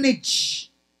manage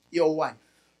your wife.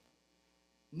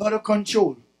 Not a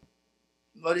control.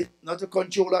 Not a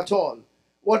control at all.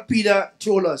 What Peter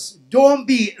told us, don't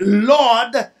be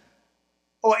Lord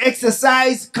or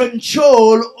exercise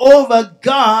control over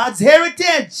God's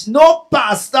heritage. No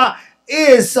pastor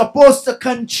is supposed to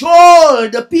control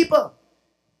the people.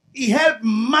 He helped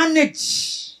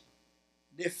manage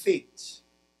their faith.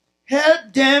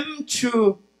 Help them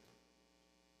to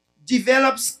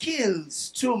develop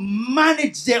skills to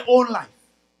manage their own life,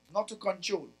 not to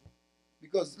control.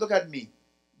 Because look at me.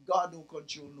 God don't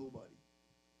control nobody.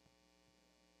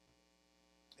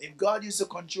 If God used to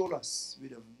control us,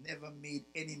 we'd have never made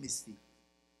any mistake.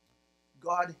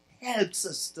 God helps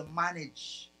us to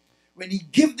manage. When he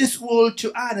gave this world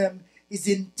to Adam, his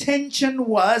intention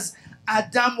was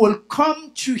Adam will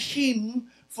come to him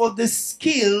for the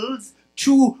skills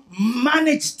to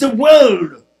manage the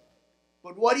world.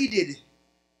 But what he did,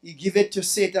 he gave it to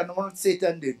Satan. What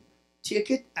Satan did?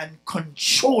 Take it and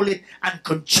control it and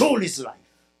control his life.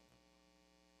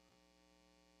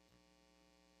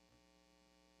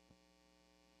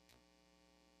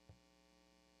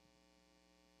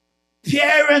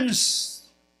 Parents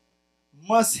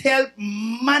must help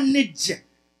manage,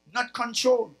 not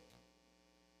control.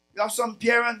 You have some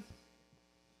parents,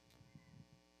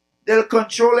 they'll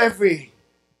control every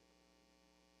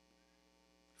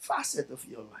facet of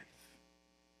your life.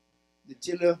 The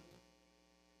children,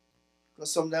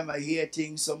 because sometimes I hear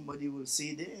things, somebody will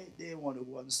say, they want to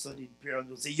go and study. Parents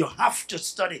will say, you have to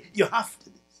study, you have to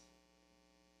this.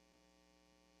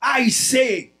 I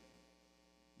say,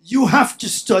 you have to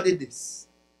study this.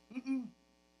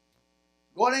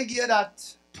 God ain't give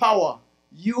that power.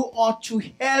 You ought to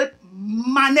help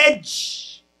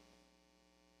manage,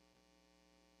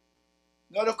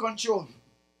 not to control.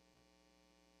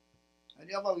 And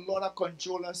you have a lot of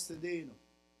controllers today, you know.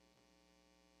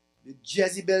 The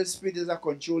Jezebel spirit is a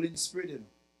controlling spirit, you know.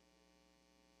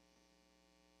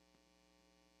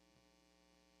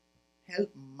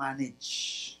 Help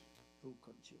manage. Don't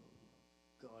control.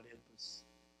 God help us.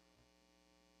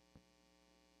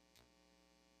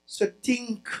 So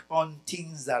think on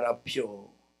things that are pure.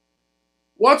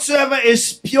 Whatsoever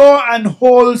is pure and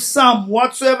wholesome,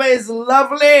 whatsoever is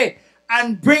lovely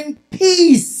and bring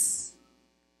peace.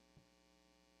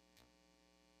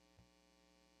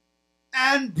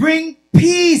 And bring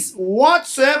peace.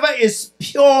 Whatsoever is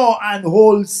pure and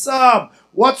wholesome,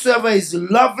 whatsoever is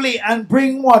lovely and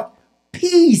bring what?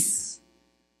 Peace.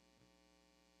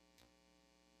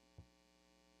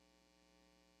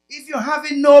 If you're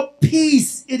having no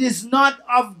peace, it is not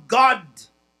of God.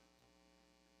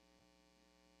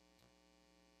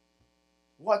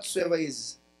 Whatsoever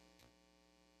is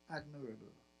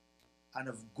admirable and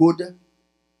of good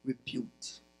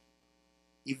repute,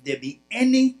 if there be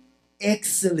any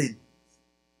excellent,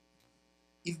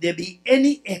 if there be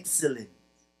any excellent,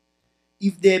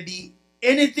 if there be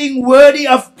anything worthy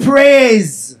of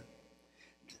praise,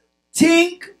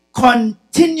 think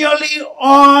continually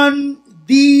on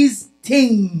these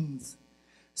things.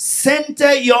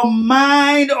 Center your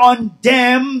mind on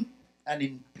them and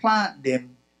implant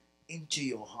them into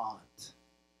your heart.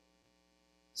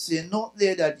 So you're not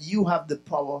there that you have the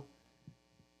power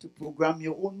to program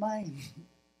your own mind.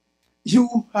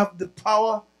 You have the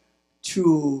power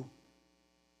to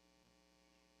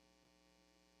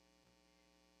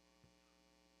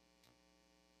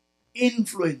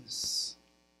influence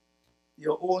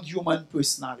your own human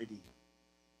personality.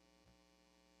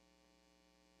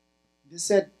 They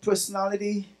said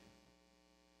personality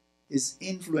is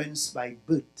influenced by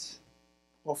birth,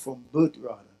 or from birth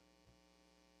rather.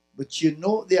 But you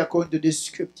know, they according to this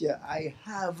scripture, I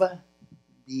have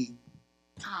the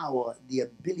power, the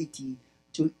ability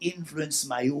to influence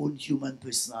my own human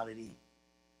personality.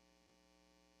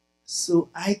 So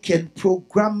I can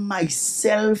program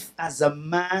myself as a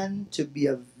man to be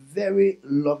a very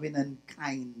loving and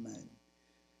kind man.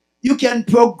 You can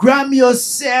program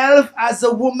yourself as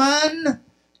a woman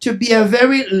to be a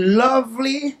very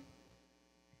lovely,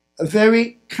 a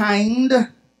very kind,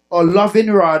 or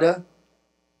loving rather,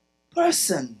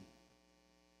 person.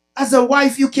 As a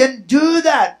wife, you can do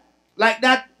that. Like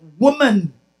that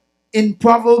woman in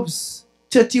Proverbs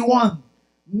 31.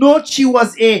 Note she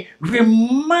was a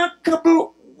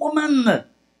remarkable woman.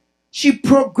 She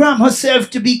programmed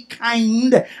herself to be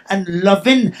kind and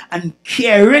loving and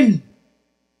caring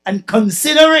and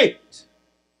considerate.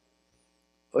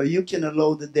 Or you can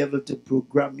allow the devil to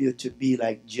program you to be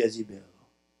like Jezebel.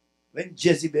 When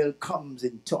Jezebel comes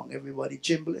in tongue, everybody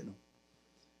trembling.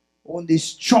 Only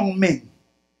strong men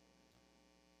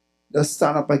that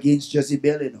stand up against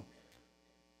Jezebel, you know.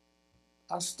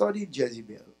 I studied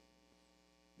Jezebel.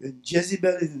 When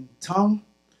Jezebel is in tongue,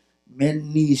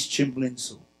 men knees trembling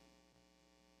so.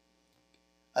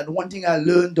 And one thing I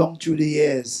learned down through the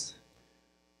years,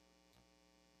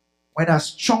 when a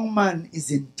strong man is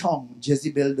in tongue,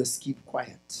 Jezebel does keep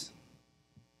quiet.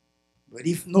 But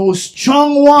if no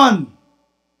strong one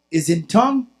is in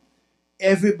tongue,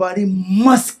 everybody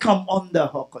must come under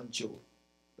her control.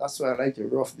 That's why I like to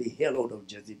rough the hell out of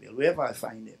Jezebel, wherever I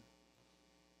find them.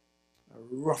 I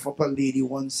rough up a lady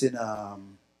once in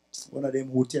one of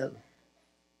them hotels.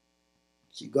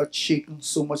 She got shaken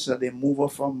so much that they moved her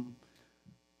from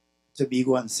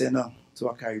Tobago and sent her to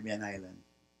a Caribbean island.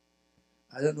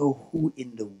 I don't know who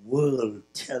in the world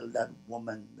tell that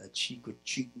woman that she could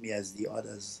treat me as the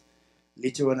others.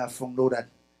 Later on I found out that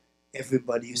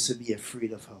everybody used to be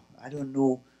afraid of her. I don't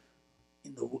know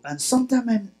And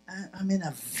sometimes I'm in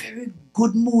a very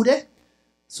good mood, eh?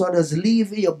 So I just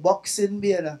leave your boxing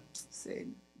me and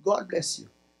saying, God bless you.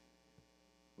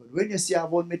 But when you see I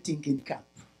want my thinking cap,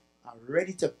 I'm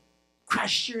ready to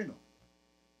crash you, you know.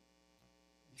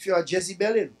 If you're a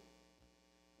Jezebel, you know.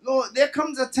 No, there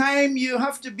comes a time you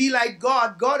have to be like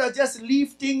God. God will just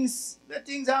leave things, let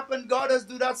things happen. God does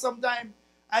do that sometimes.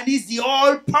 And He's the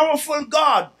all-powerful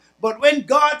God. But when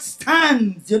God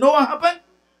stands, you know what happens?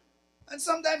 And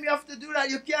sometimes you have to do that.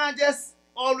 You can't just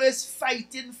always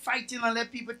fighting and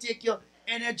let people take your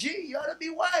energy. You ought to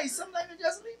be wise. Sometimes you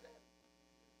just leave them.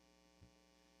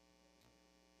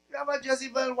 If you have a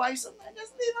Jezebel wife, sometimes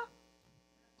just leave her.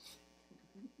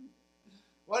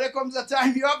 Well, there comes a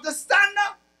time you have to stand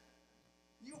up.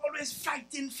 You always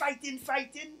fighting.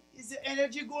 Is the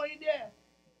energy going there?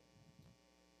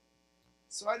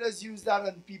 So I just use that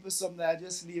on people sometimes. I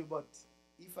just leave. But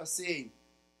if I say,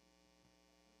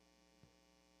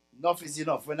 enough is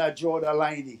enough. When I draw the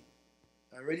line,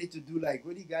 I'm ready to do like,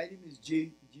 what the guy name is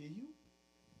Jehu?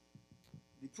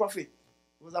 The prophet.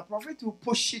 It was a prophet who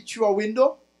pushed it through a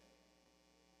window.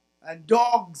 And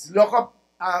dogs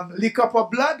lick up her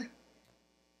blood.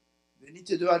 They need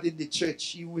to do that in the church.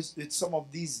 He was with some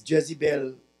of these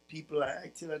Jezebel people.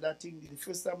 I tell her that thing. The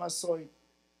first time I saw it,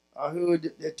 I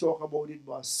heard they talk about it,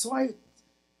 but I saw it.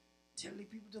 Tell the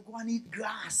people to go and eat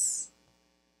grass.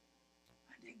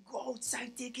 And they go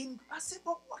outside taking. I said,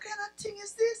 but what kind of thing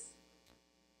is this?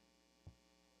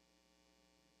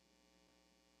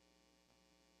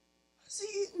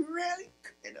 See, really,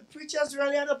 the preachers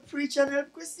really are the preacher and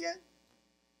help Christian.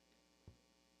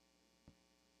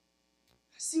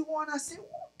 See one, I say,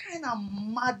 what kind of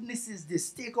madness is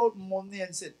this? Take out money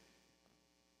and say,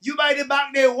 you buy the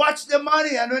back, they watch the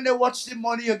money, and when they watch the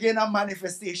money, you get a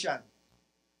manifestation.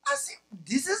 I say,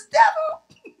 this is devil.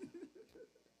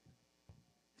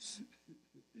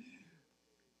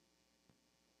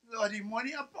 Lord, the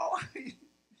money are power.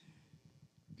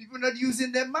 People not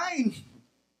using their mind.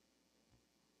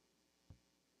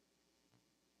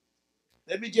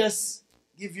 Let me just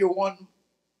give you one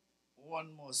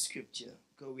more scripture,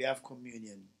 because we have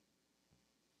communion.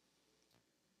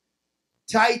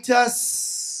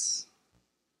 Titus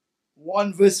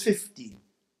 1 verse 15.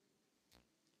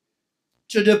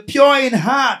 To the pure in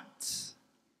heart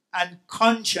and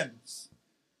conscience,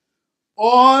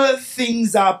 all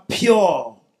things are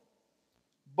pure,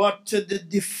 but to the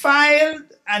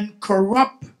defiled and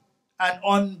corrupt and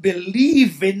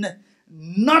unbelieving,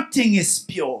 nothing is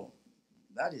pure.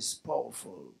 That is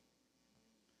powerful.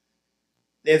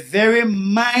 Their very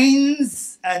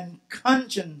minds and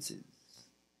consciences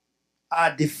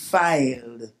are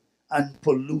defiled and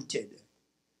polluted.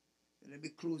 Let me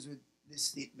close with this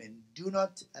statement. Do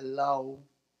not allow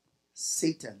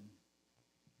Satan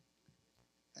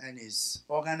and his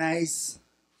organized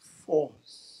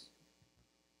force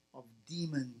of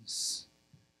demons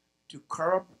to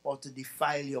corrupt or to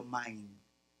defile your mind.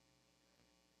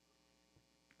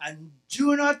 And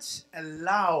do not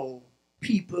allow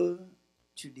people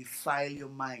to defile your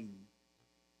mind.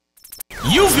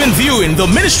 You've been viewing the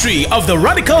ministry of the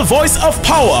Radical Voice of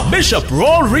Power, Bishop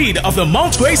Roll Reed of the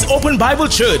Mount Grace Open Bible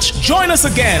Church. Join us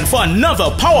again for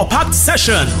another power-packed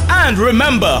session. And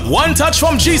remember, one touch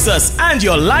from Jesus and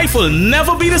your life will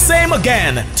never be the same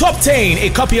again. To obtain a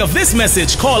copy of this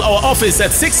message, call our office at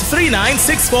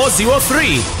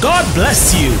 639-6403. God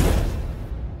bless you.